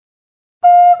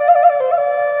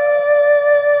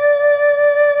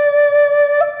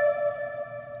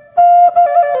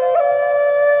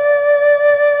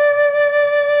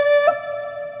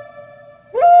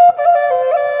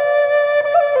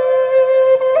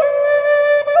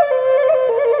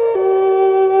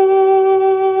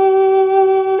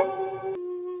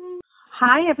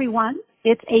everyone.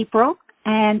 It's April,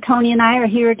 and Tony and I are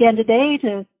here again today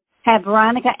to have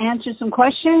Veronica answer some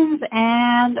questions.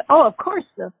 And, of course,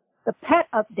 the pet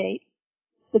update.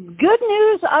 The good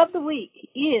news of the week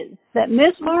is that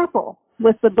Miss Marple,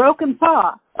 with the broken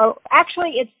paw,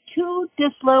 actually it's 2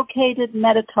 dislocated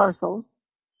metatarsals.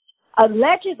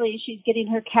 Allegedly, she's getting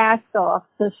her cast off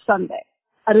this Sunday.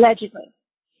 Allegedly.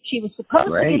 She was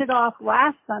supposed to get it off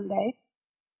last Sunday,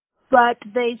 but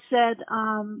they said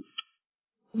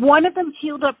one of them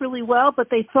healed up really well, but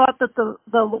they thought that the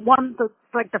one that's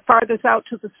like the farthest out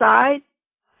to the side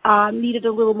needed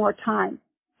a little more time.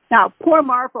 Now, poor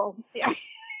Marple,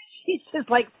 she's just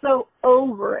like so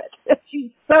over it.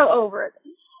 She's so over it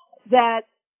that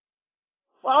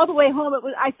all the way home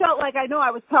I felt like I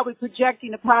was probably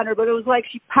projecting upon her, but it was like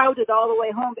she pouted all the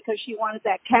way home because she wanted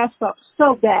that cast off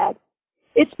so bad.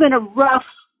 It's been a rough,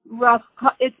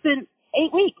 it's been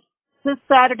 8 weeks. This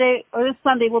Saturday or this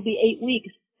Sunday will be 8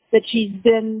 weeks that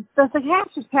the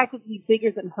cast is practically bigger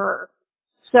than her.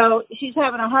 So she's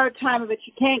having a hard time of it.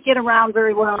 She can't get around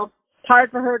very well. It's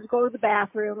hard for her to go to the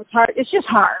bathroom. It's just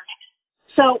hard.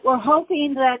 So we're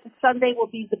hoping that Sunday will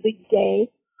be the big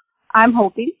day. I'm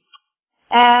hoping.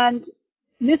 And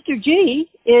Mr. G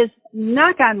is,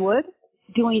 knock on wood,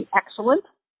 doing excellent.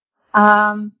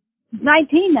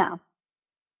 19 now.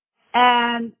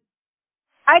 And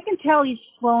I can tell he's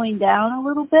slowing down a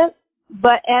little bit,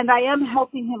 and I am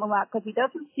helping him a lot because he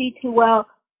doesn't see too well.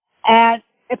 And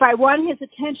if I want his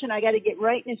attention, I got to get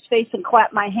right in his face and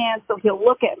clap my hands so he'll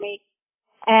look at me.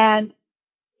 And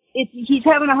he's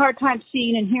having a hard time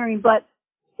seeing and hearing, but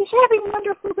he's having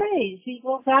wonderful days. He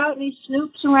goes out and he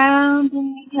snoops around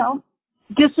and,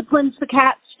 disciplines the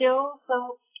cat still.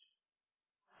 So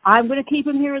I'm going to keep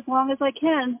him here as long as I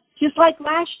can. Just like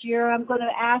last year, I'm going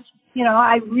to ask,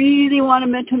 I really want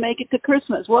him to make it to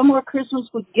Christmas. One more Christmas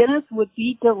with Guinness would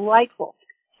be delightful.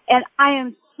 And I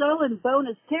am so in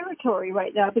bonus territory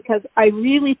right now because I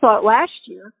really thought last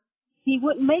year he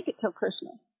wouldn't make it till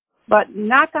Christmas. But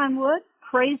knock on wood,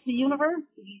 praise the universe,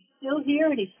 he's still here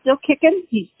and he's still kicking.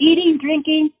 He's eating,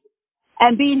 drinking,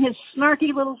 and being his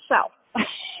snarky little self.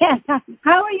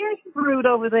 How are your brood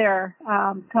over there,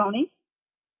 Tony?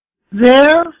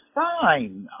 They're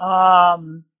fine.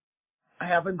 I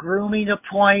have a grooming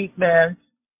appointment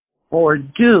for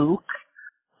Duke.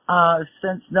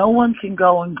 Since no one can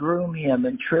go and groom him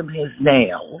and trim his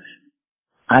nails,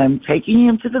 I'm taking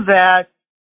him to the vet.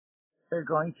 They're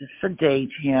going to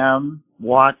sedate him,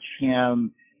 watch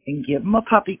him, and give him a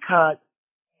puppy cut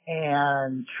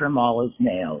and trim all his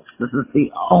nails. This is the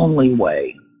only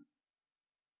way.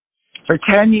 For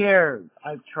 10 years,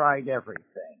 I've tried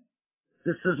everything.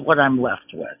 This is what I'm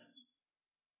left with.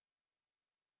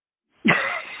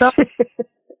 So,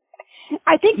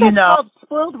 I think that's called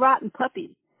spoiled rotten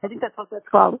puppies. I think that's what that's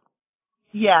called.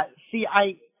 Yeah, see,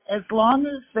 as long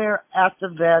as they're at the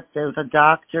vet, there's a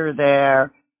doctor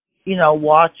there,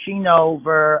 watching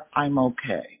over, I'm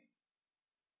okay.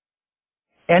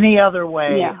 Any other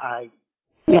way, I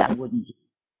wouldn't do.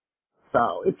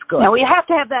 So it's good. Now, we have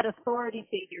to have that authority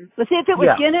figure. But see, if it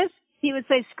was Guinness, he would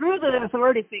say, screw the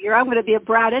authority figure. I'm going to be a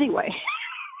brat anyway.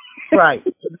 Right.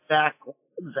 Exactly.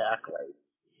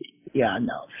 Yeah,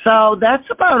 no. So that's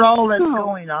about all that's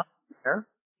going on here.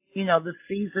 The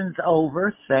season's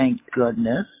over, thank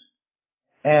goodness.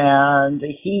 And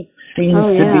the heat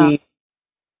seems to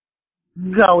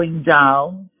be going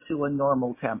down to a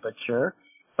normal temperature.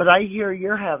 But I hear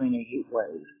you're having a heat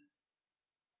wave.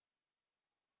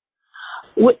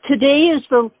 Today is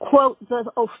the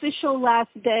official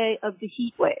last day of the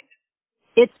heat wave.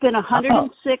 It's been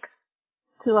 106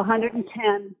 to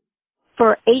 110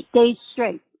 for 8 days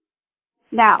straight.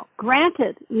 Now,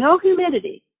 granted, no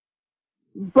humidity,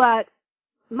 but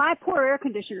my poor air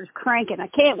conditioner is cranking. I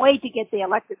can't wait to get the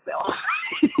electric bill.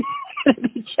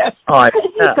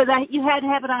 Because you had to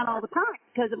have it on all the time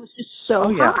because it was just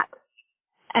so hot.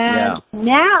 And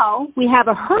now we have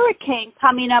a hurricane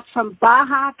coming up from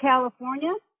Baja,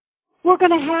 California. We're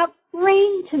going to have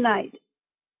rain tonight.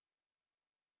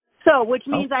 So, which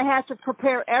means I have to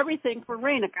prepare everything for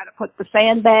rain. I got to put the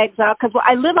sandbags out because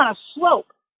I live on a slope.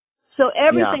 So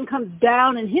everything comes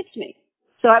down and hits me.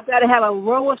 So I've got to have a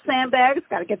row of sandbags,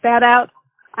 got to get that out.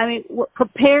 I mean, we're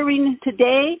preparing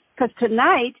today because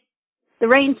tonight the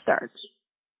rain starts.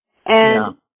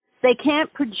 And they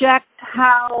can't project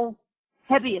how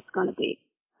heavy it's going to be.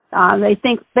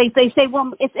 They say,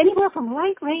 well, it's anywhere from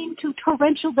light rain to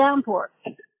torrential downpour.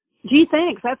 Gee,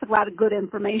 thanks. That's a lot of good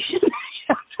information.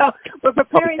 So we're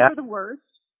preparing for the worst.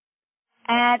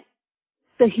 And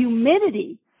the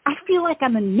humidity, I feel like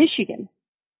I'm in Michigan.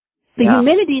 The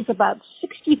humidity is about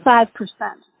 65%,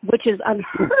 which is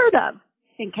unheard of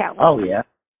in California. Oh, yeah.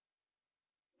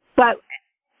 But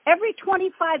every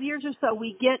 25 years or so,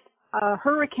 we get a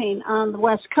hurricane on the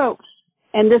West Coast.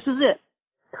 And this is it.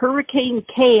 Hurricane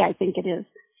K, I think it is.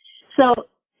 So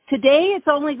today it's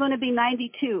only going to be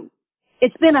 92.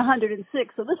 It's been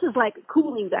 106, so this is like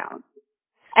cooling down.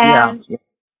 And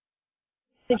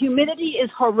the humidity is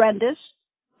horrendous,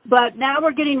 but now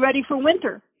we're getting ready for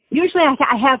winter. Usually I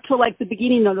have till like the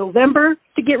beginning of November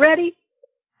to get ready.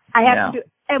 I have to do,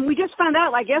 and we just found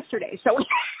out like yesterday, so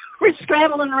we're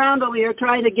scrambling around over here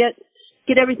trying to get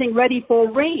everything ready for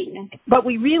rain. But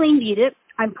we really need it.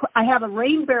 I have a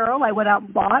rain barrel I went out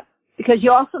and bought because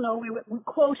you also know we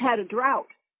quote had a drought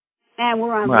and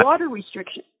we're on water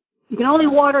restrictions. You can only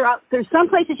water out. There's some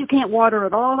places you can't water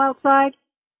at all outside.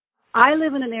 I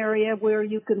live in an area where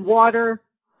you can water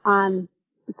on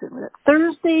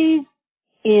Thursdays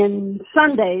and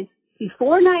Sundays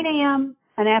before 9 a.m.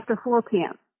 and after 4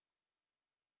 p.m.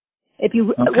 If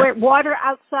you water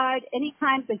outside any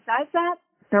time besides that,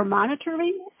 they're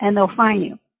monitoring and they'll fine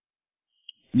you.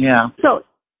 Yeah. So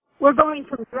we're going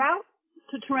from drought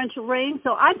to torrential rain.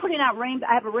 So I'm putting out rain.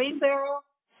 I have a rain barrel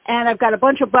and I've got a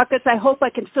bunch of buckets. I hope I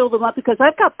can fill them up because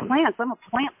I've got plants. I'm a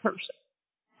plant person.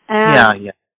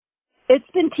 And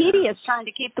it's been tedious trying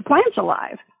to keep the plants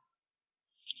alive.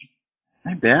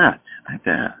 I bet.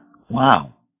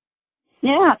 Wow.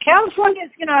 Yeah,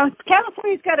 California's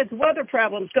got its weather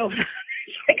problems going on.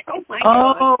 It's like, oh my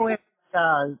God. Oh, it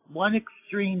does. One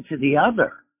extreme to the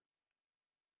other.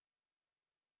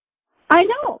 I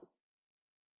know.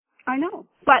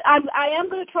 But I am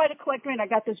going to try to collect rain. I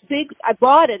got this I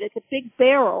bought it. It's a big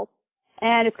barrel,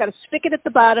 and it's got a spigot at the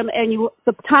bottom, and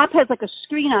the top has like a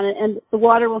screen on it, and the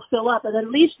water will fill up. And at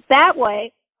least that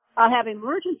way, I'll have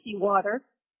emergency water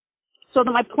so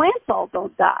that my plants all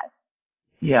don't die.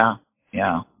 Yeah.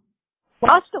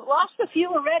 Lost a few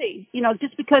already,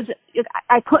 just because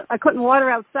I couldn't water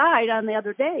outside on the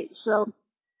other day. So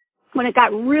when it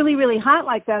got really, really hot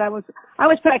like that, I was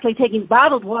practically taking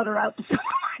bottled water out to my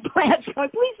plants. Going,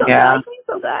 please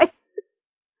don't die.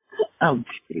 Oh,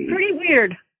 geez. Pretty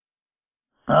weird.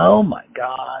 Oh my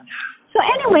God. So,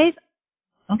 anyways,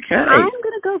 okay, I'm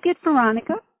gonna go get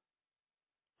Veronica.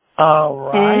 All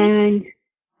right. And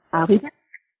I'll be back.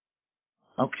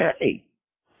 Okay.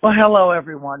 Well, hello,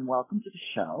 everyone. Welcome to the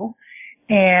show.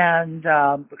 And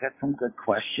we've got some good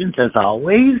questions, as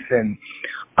always. And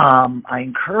I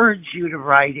encourage you to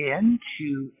write in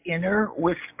to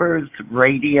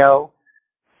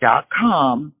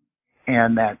innerwhispersradio.com.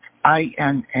 And that's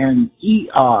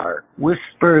INNER,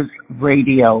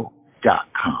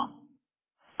 whispersradio.com.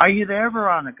 Are you there,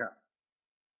 Veronica?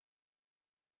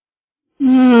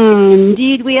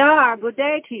 Indeed we are. Good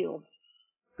day to you.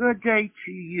 Good day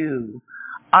to you.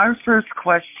 Our first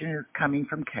question is coming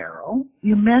from Carol.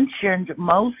 You mentioned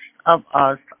most of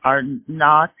us are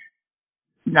not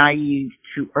naive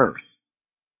to Earth.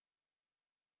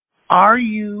 Are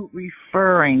you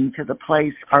referring to the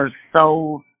place our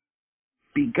souls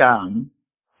begun,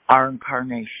 our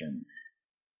incarnations?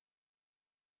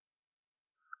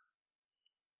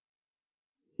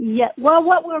 Yeah, well,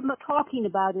 what we're talking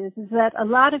about is that a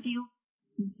lot of you,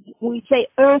 we say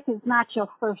Earth is not your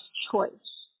first choice.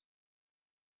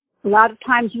 A lot of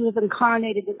times you have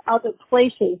incarnated in other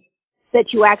places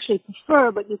that you actually prefer,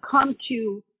 but you come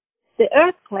to the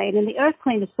Earth plane, and the Earth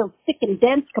plane is so thick and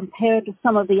dense compared to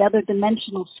some of the other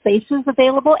dimensional spaces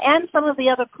available and some of the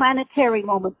other planetary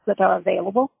moments that are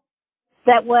available,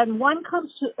 that when one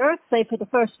comes to Earth, say, for the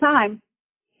first time,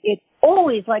 it's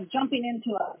always like jumping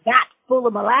into a vat full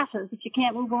of molasses that you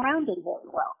can't move around in very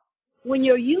well. When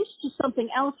you're used to something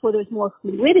else where there's more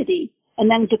fluidity,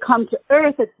 and then to come to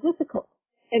Earth, it's difficult.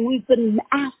 And we've been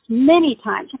asked many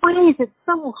times, why is it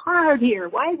so hard here?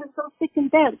 Why is it so thick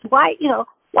and dense? Why?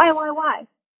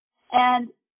 And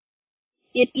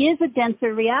it is a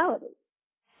denser reality.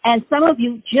 And some of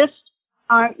you just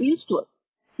aren't used to it.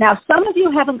 Now, some of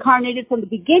you have incarnated from the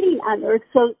beginning on Earth,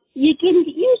 so you get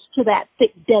used to that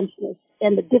thick denseness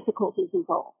and the difficulties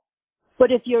involved.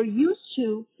 But if you're used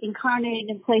to incarnating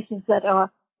in places that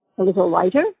are a little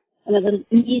lighter and a little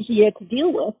easier to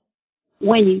deal with,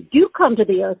 when you do come to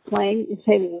the Earth plane, you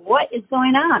say, what is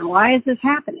going on? Why is this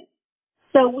happening?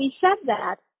 So we said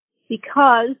that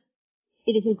because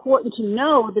it is important to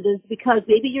know that it's because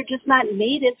maybe you're just not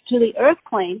native to the Earth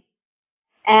plane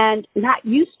and not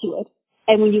used to it.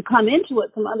 And when you come into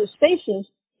it from other spaces,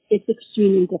 it's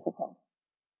extremely difficult.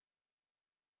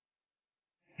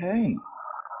 Okay.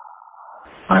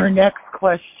 Our next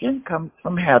question comes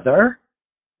from Heather.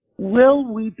 Will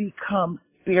we become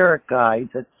spirit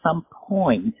guides at some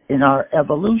point in our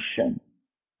evolution?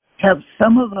 Have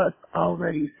some of us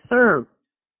already served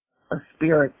a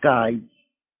spirit guide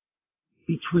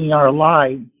between our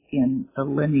lives in the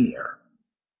linear?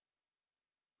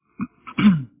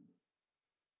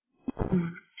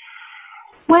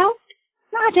 Well,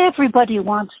 not everybody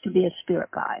wants to be a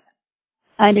spirit guide,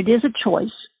 and it is a choice.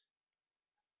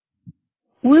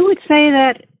 We would say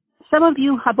that some of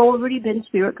you have already been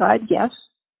spirit guides, yes,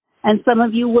 and some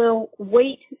of you will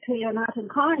wait till you're not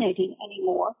incarnating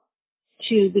anymore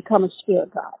to become a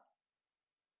spirit guide.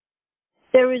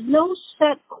 There is no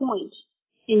set point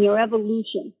in your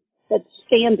evolution that's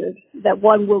standard that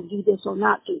one will do this or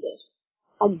not do this.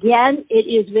 Again, it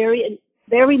is very,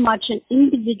 very much an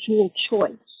individual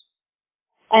choice.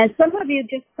 And some of you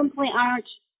just simply aren't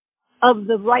of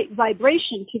the right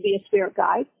vibration to be a spirit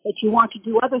guide, that you want to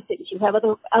do other things. You have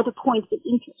other points of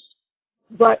interest.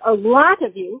 But a lot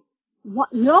of you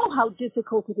know how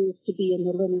difficult it is to be in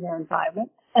the linear environment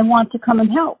and want to come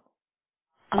and help.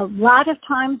 A lot of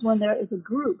times when there is a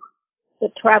group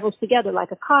that travels together,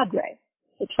 like a cadre,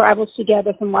 that travels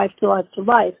together from life to life to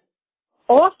life,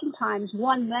 oftentimes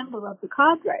one member of the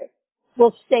cadre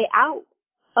will stay out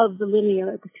of the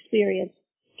linear experience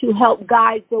to help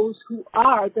guide those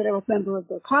that are a member of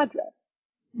their cadre.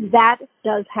 That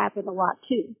does happen a lot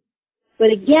too.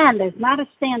 But again, there's not a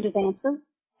standard answer,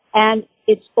 and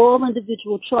it's all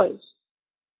individual choice.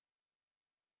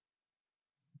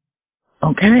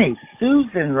 Okay,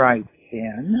 Susan writes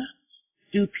in,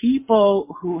 do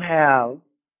people who have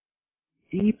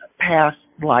deep past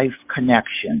life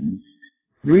connections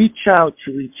reach out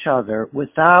to each other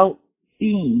without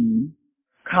being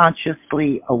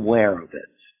consciously aware of it?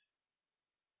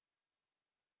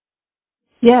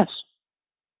 Yes.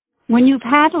 When you've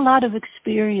had a lot of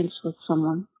experience with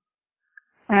someone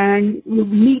and you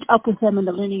meet up with them in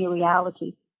the linear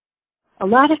reality, a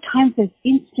lot of times there's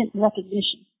instant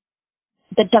recognition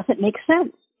that doesn't make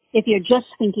sense if you're just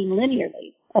thinking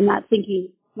linearly and not thinking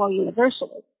more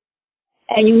universally.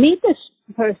 And you meet this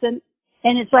person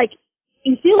and it's like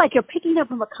you feel like you're picking up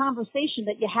from a conversation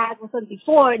that you had with them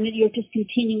before, and then you're just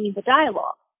continuing the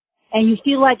dialogue. And you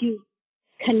feel like you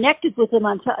connected with them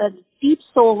on a deep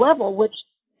soul level, which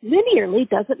linearly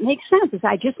doesn't make sense, as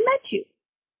I just met you.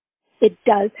 It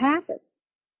does happen.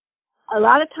 A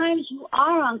lot of times you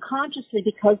are unconsciously,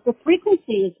 because the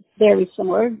frequency is very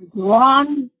similar,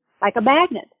 drawn like a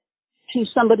magnet to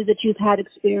somebody that you've had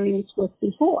experience with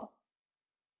before.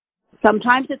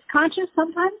 Sometimes it's conscious,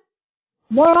 sometimes,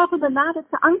 more often than not, it's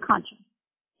unconscious.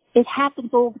 It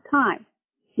happens all the time.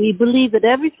 We believe that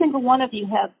every single one of you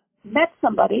have met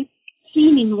somebody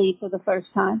seemingly for the first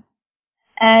time,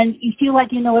 and you feel like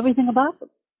you know everything about them.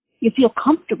 You feel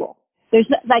comfortable. There's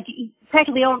like you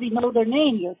practically already know their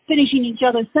name. You're finishing each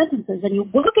other's sentences, and you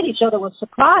look at each other with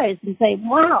surprise and say,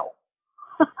 wow,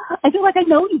 I feel like I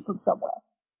know you from somewhere.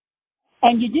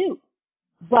 And you do,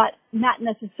 but not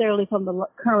necessarily from the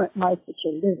current life that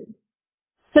you're living.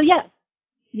 So yes,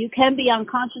 you can be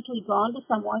unconsciously drawn to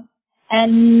someone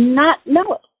and not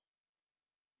know it.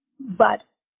 But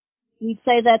we'd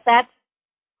say that that's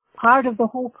part of the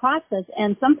whole process,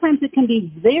 and sometimes it can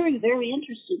be very, very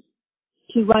interesting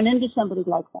to run into somebody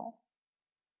like that.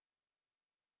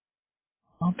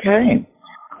 Okay.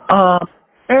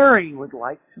 Barry would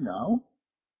like to know,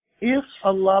 if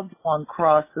a loved one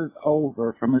crosses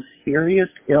over from a serious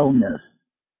illness,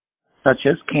 such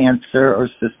as cancer or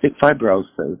cystic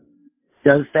fibrosis,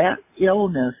 does that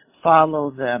illness follow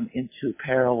them into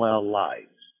parallel lives?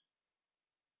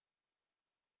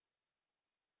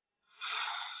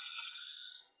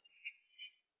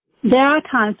 There are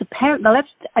times,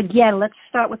 let's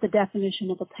start with the definition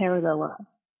of a parallel life.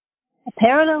 A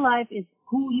parallel life is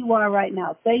who you are right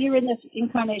now. Say you're in this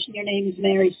incarnation, your name is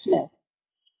Mary Smith.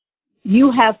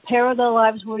 You have parallel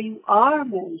lives where you are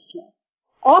Mary Smith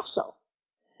also,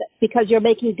 because you're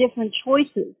making different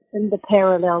choices in the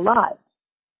parallel lives.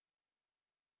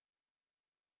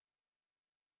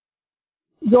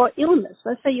 Your illness,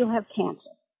 let's say you have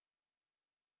cancer.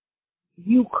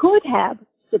 You could have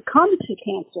succumbed to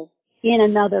cancer in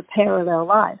another parallel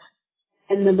life.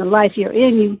 And then the life you're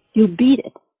in, you beat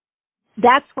it.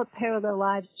 That's what parallel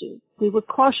lives do. We would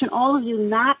caution all of you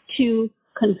not to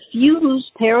confuse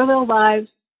parallel lives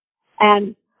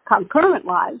and concurrent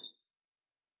lives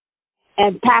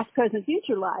and past, present,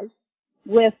 future lives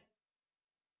with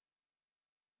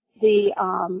the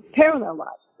parallel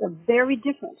lives. They're very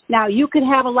different. Now, you could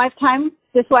have a lifetime,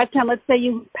 this lifetime, let's say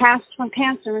you passed from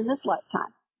cancer in this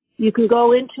lifetime. You can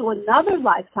go into another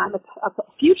lifetime, a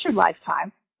future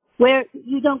lifetime, where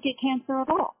you don't get cancer at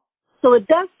all. So it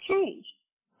does change.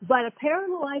 But a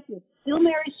parallel life is still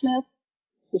Mary Smith,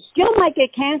 You still might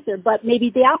get cancer, but maybe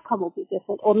the outcome will be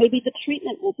different, or maybe the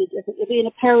treatment will be different. You'll be in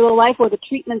a parallel life where the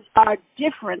treatments are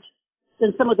different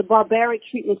than some of the barbaric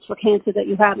treatments for cancer that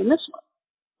you have in this one.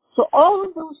 So all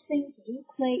of those things do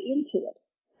play into it.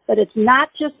 But it's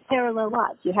not just parallel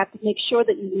lives. You have to make sure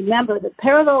that you remember that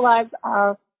parallel lives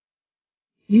are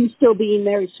you still being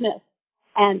Mary Smith.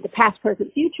 And the past,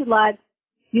 present, future lives,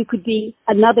 you could be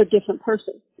another different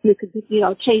person. You could,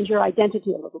 change your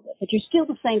identity a little bit. But you're still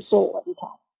the same soul every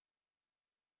time.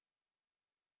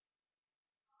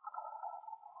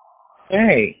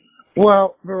 Hey.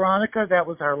 Well, Veronica, that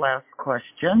was our last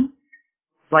question.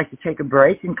 I'd like to take a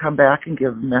break and come back and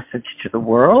give a message to the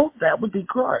world. That would be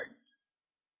great.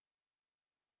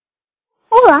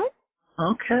 All right.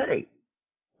 Okay.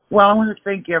 Well, I want to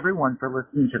thank everyone for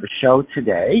listening to the show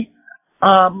today.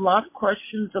 A lot of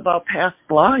questions about past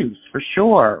lives, for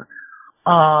sure.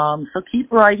 So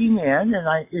keep writing in,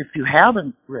 and if you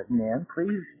haven't written in,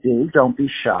 please do. Don't be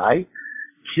shy.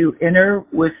 To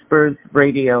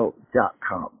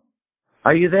innerwhispersradio.com.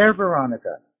 Are you there,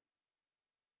 Veronica?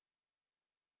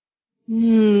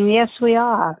 Yes, we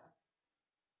are.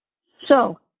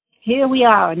 So, here we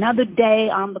are, another day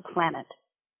on the planet.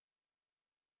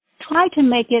 Try to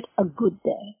make it a good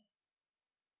day.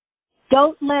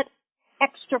 Don't let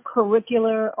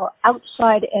extracurricular or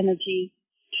outside energy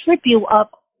trip you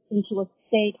up into a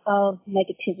state of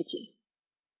negativity.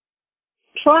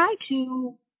 Try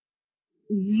to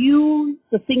view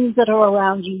the things that are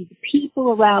around you, the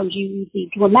people around you, the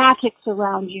dramatics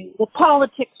around you, the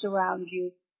politics around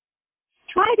you.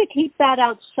 Try to keep that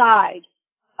outside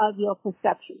of your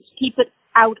perceptions. Keep it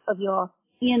out of your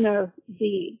inner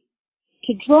being.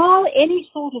 To draw any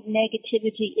sort of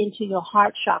negativity into your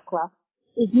heart chakra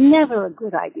is never a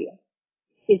good idea.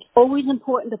 It's always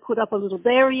important to put up a little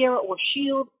barrier or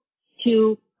shield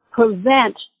to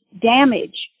prevent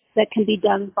damage that can be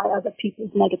done by other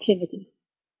people's negativity.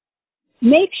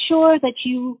 Make sure that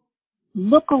you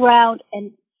look around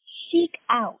and seek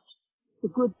out the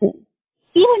good things.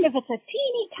 Even if it's a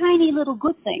teeny tiny little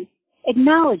good thing,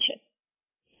 acknowledge it.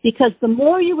 Because the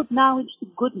more you acknowledge the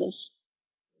goodness,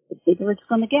 the bigger it's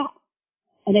going to get.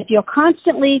 And if you're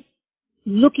constantly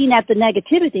looking at the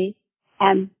negativity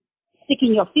and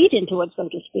sticking your feet into it, so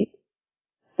to speak,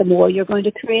 the more you're going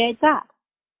to create that.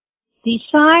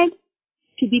 Decide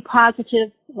to be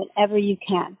positive whenever you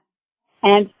can.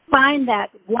 And find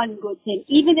that one good thing.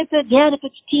 Even if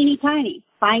it's teeny tiny,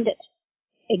 find it.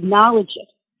 Acknowledge it.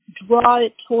 Draw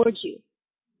it towards you.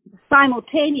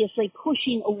 Simultaneously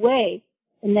pushing away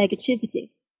the negativity.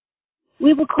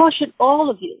 We will caution all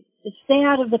of you to stay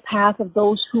out of the path of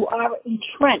those who are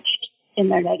entrenched in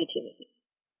their negativity.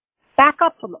 Back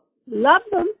up from them. Love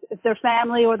them if they're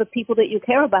family or the people that you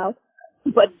care about,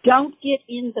 but don't get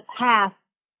in the path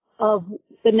of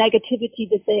the negativity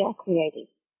that they are creating.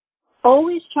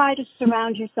 Always try to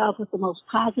surround yourself with the most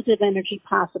positive energy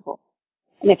possible.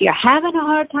 And if you're having a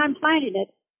hard time finding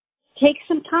it, take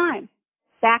some time.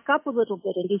 Back up a little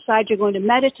bit and decide you're going to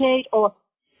meditate or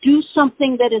do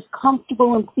something that is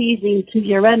comfortable and pleasing to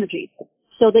your energy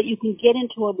so that you can get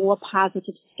into a more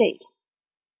positive state.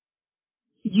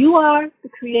 You are the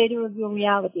creator of your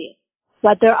reality.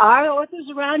 But there are authors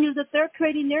around you that they're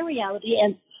creating their reality,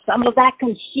 and some of that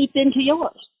can seep into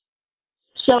yours.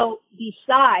 So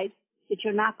decide that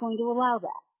you're not going to allow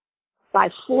that by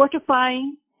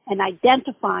fortifying and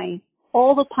identifying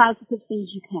all the positive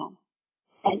things you can.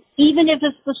 And even if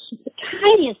it's the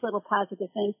tiniest little positive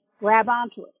thing, grab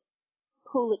onto it.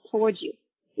 Pull it towards you.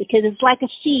 Because it's like a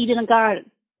seed in a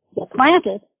garden. You plant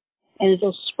it, and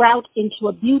it'll sprout into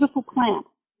a beautiful plant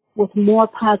with more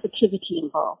positivity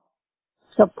involved.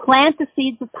 So plant the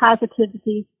seeds of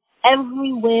positivity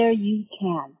everywhere you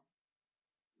can.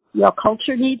 Your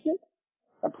culture needs it.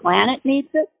 The planet needs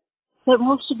it. But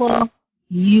most of all,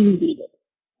 you need it.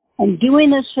 And doing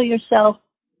this for yourself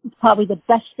is probably the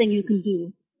best thing you can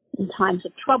do in times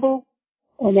of trouble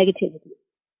or negativity.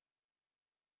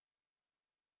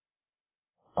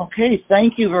 Okay,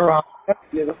 thank you, Veronica.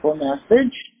 Beautiful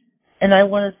message. And I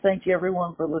want to thank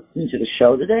everyone for listening to the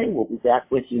show today. We'll be back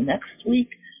with you next week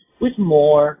with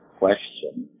more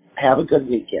questions. Have a good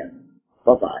weekend.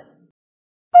 Bye-bye.